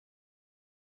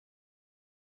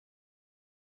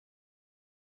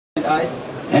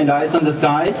and Eyes on the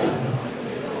Skies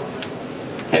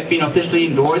have been officially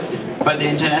endorsed by the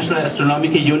International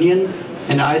Astronomical Union,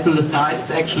 and Eyes on the Skies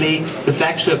is actually the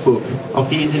flagship book of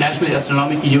the International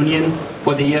Astronomical Union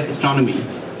for the year of astronomy.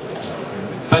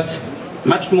 But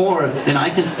much more than I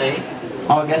can say,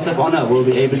 our guest of honor will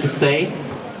be able to say.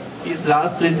 He is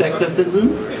Lars L.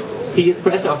 Christensen. He is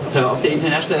press officer of the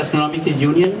International Astronomical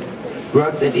Union,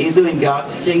 works at ESO in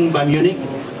Garching by Munich,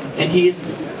 and he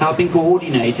is helping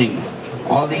coordinating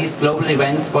all these global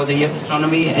events for the year of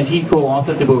astronomy, and he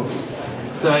co-authored the books.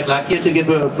 So I'd like you to give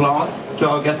an applause to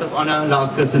our guest of honor,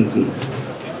 Lars Christensen.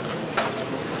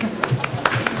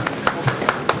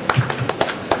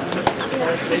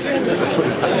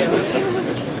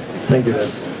 Thank you,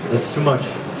 that's too much.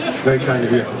 Very kind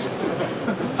of you.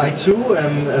 I too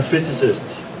am a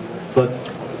physicist, but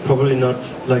probably not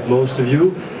like most of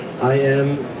you. I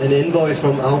am an envoy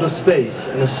from outer space,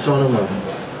 an astronomer.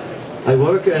 I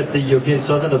work at the European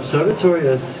Southern Observatory,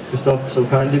 as Christoph so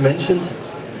kindly mentioned,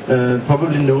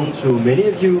 probably known to many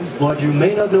of you. What you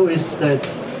may not know is that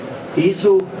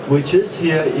ESO, which is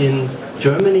here in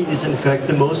Germany, is in fact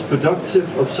the most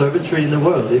productive observatory in the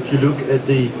world. If you look at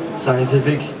the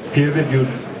scientific peer-reviewed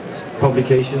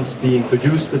publications being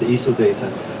produced with ESO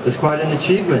data, it's quite an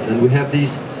achievement. And we have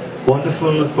these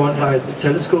wonderful front-light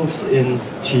telescopes in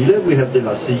Chile. We have the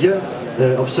La Silla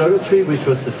Observatory, which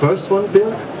was the first one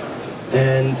built.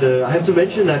 And I have to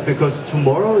mention that because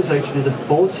tomorrow is actually the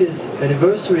 40th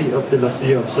anniversary of the La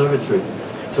Silla Observatory.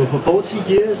 So for 40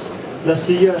 years, La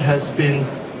Silla has been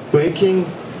breaking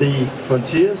the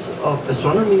frontiers of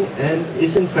astronomy and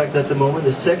is in fact at the moment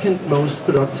the second most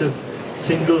productive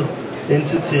single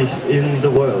entity in the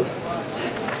world.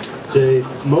 The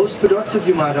most productive,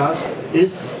 you might ask,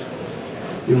 is,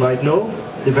 you might know,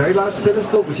 the Very Large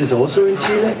Telescope, which is also in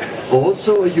Chile,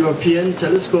 also a European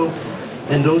telescope,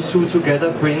 and those two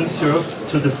together brings Europe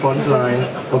to the front line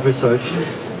of research.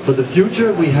 For the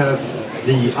future, we have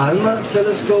the ALMA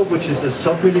telescope, which is a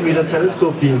sub-millimeter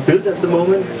telescope being built at the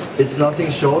moment. It's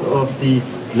nothing short of the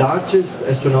largest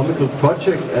astronomical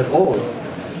project at all.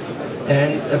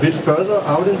 And a bit further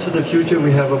out into the future,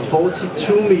 we have a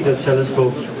 42-meter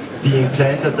telescope being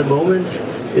planned at the moment.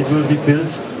 It will be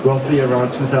built roughly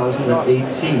around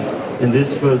 2018. And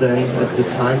this will then, at the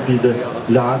time, be the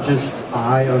largest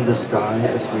eye on the sky,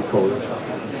 as we call it.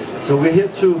 So we're here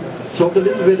to talk a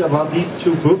little bit about these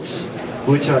two books,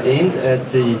 which are aimed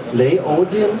at the lay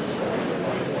audience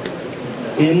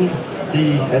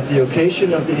at the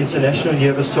occasion of the International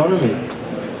Year of Astronomy.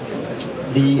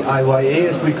 The IYA,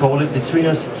 as we call it, between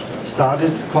us,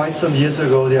 started quite some years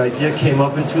ago. The idea came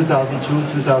up in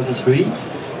 2002, 2003.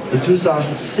 In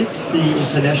 2006, the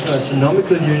International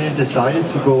Astronomical Union decided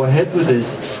to go ahead with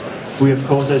this. We, of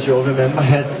course, as you all remember,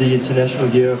 had the International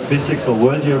Year of Physics, or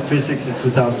World Year of Physics, in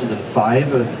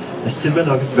 2005, a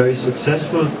similar, very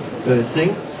successful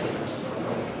thing.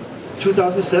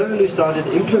 2007, we started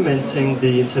implementing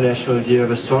the International Year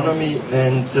of Astronomy,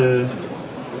 and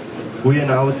we are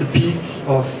now at the peak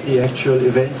of the actual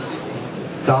events.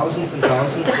 Thousands and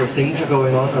thousands of things are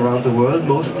going on around the world,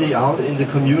 mostly out in the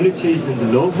communities, in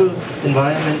the local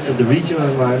environments, and the regional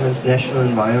environments, national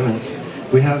environments.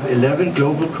 We have 11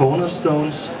 global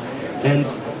cornerstones, and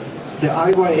the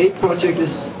IYA project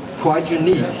is quite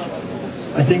unique.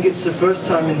 I think it's the first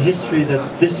time in history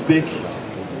that this big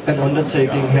an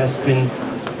undertaking has been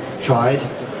tried.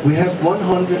 We have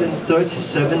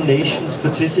 137 nations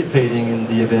participating in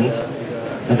the event.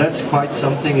 And that's quite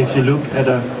something. If you look at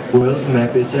a world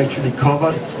map, it's actually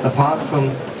covered, apart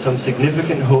from some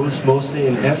significant holes, mostly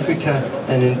in Africa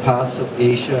and in parts of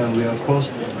Asia. And we are, of course,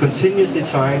 continuously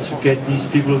trying to get these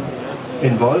people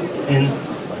involved in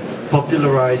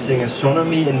popularizing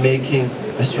astronomy and making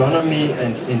astronomy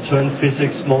and, in turn,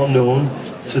 physics more known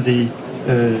to the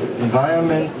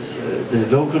environment, the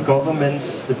local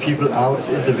governments, the people out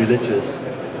in the villages.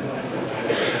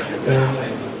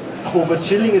 Robert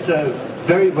Schilling is a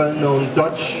very well-known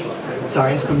Dutch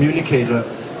science communicator.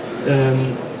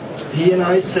 He and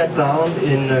I sat down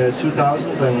in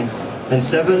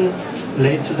 2007,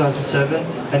 late 2007,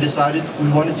 and decided we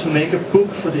wanted to make a book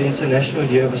for the International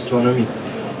Year of Astronomy.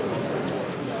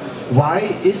 Why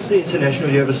is the International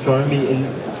Year of Astronomy in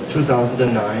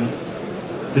 2009?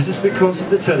 This is because of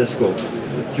the telescope.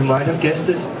 You might have guessed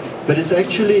it, but it's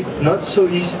actually not so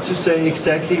easy to say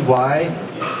exactly why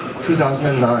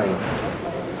 2009.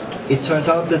 It turns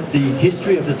out that the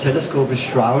history of the telescope is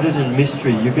shrouded in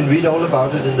mystery. You can read all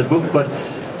about it in the book, but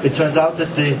it turns out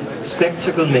that the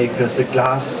spectacle makers, the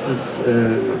glasses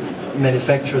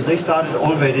manufacturers, they started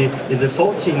already in the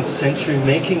 14th century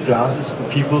making glasses for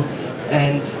people,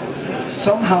 and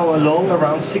somehow along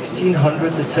around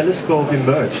 1600 the telescope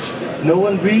emerged. No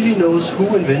one really knows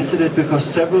who invented it because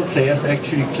several players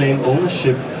actually claim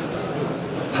ownership.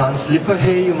 Hans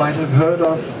Lippershey, you might have heard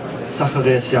of,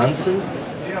 Zacharias Janssen,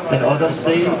 and others.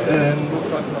 They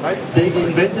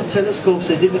invented telescopes.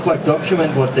 They didn't quite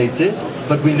document what they did,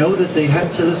 but we know that they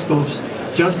had telescopes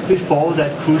just before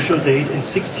that crucial date in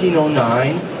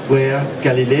 1609, where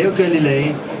Galileo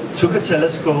Galilei took a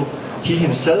telescope he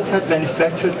himself had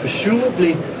manufactured,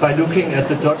 presumably by looking at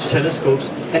the Dutch telescopes,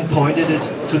 and pointed it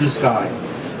to the sky.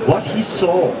 What he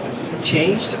saw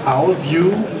changed our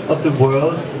view of the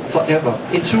world forever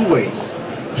in two ways.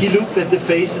 He looked at the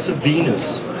phases of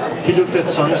Venus, he looked at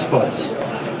sunspots,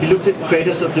 he looked at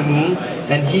craters of the moon,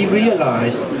 and he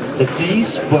realized that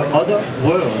these were other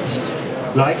worlds,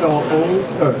 like our own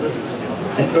Earth,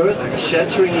 an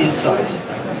earth-shattering insight.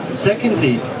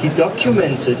 Secondly, he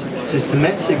documented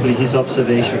systematically his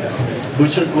observations,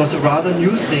 which was a rather new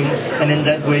thing, and in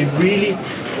that way really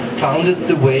founded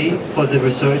the way for the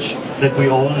research that we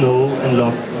all know and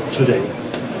love today.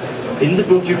 In the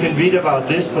book you can read about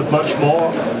this, but much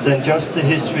more than just the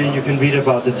history. You can read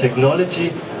about the technology,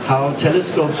 how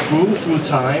telescopes grew through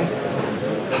time,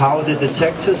 how the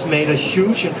detectors made a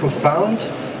huge and profound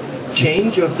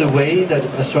change of the way that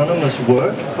astronomers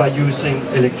work by using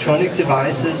electronic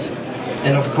devices.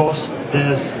 And of course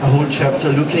there's a whole chapter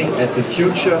looking at the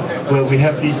future, where we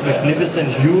have these magnificent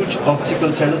huge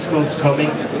optical telescopes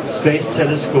coming, space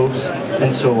telescopes,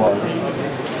 and so on.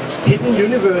 Hidden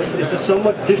Universe is a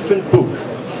somewhat different book.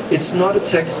 It's not a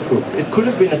textbook. It could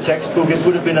have been a textbook. It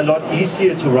would have been a lot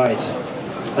easier to write.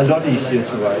 A lot easier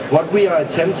to write. What we are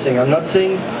attempting, I'm not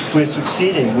saying we're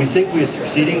succeeding. We think we're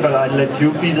succeeding, but I'll let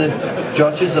you be the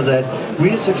judges of that.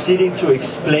 We are succeeding to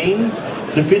explain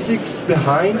the physics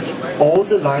behind all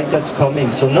the light that's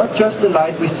coming. So not just the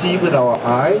light we see with our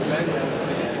eyes,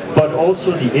 but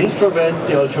also the infrared,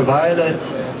 the ultraviolet,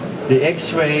 the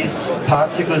X-rays,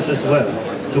 particles as well.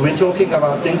 So we're talking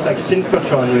about things like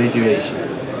synchrotron radiation.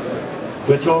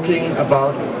 We're talking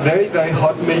about very, very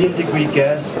hot million-degree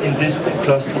gas in distant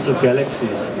clusters of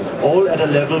galaxies, all at a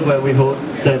level where we hope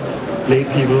that lay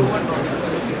people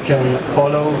can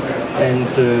follow and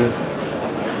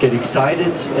get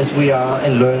excited as we are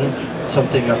and learn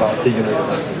something about the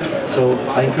universe. So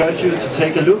I encourage you to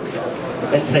take a look,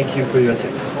 and thank you for your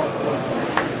attention.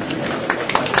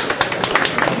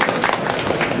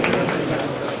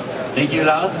 Thank you,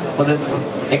 Lars, for this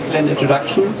excellent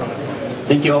introduction.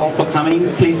 Thank you all for coming.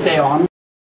 Please stay on.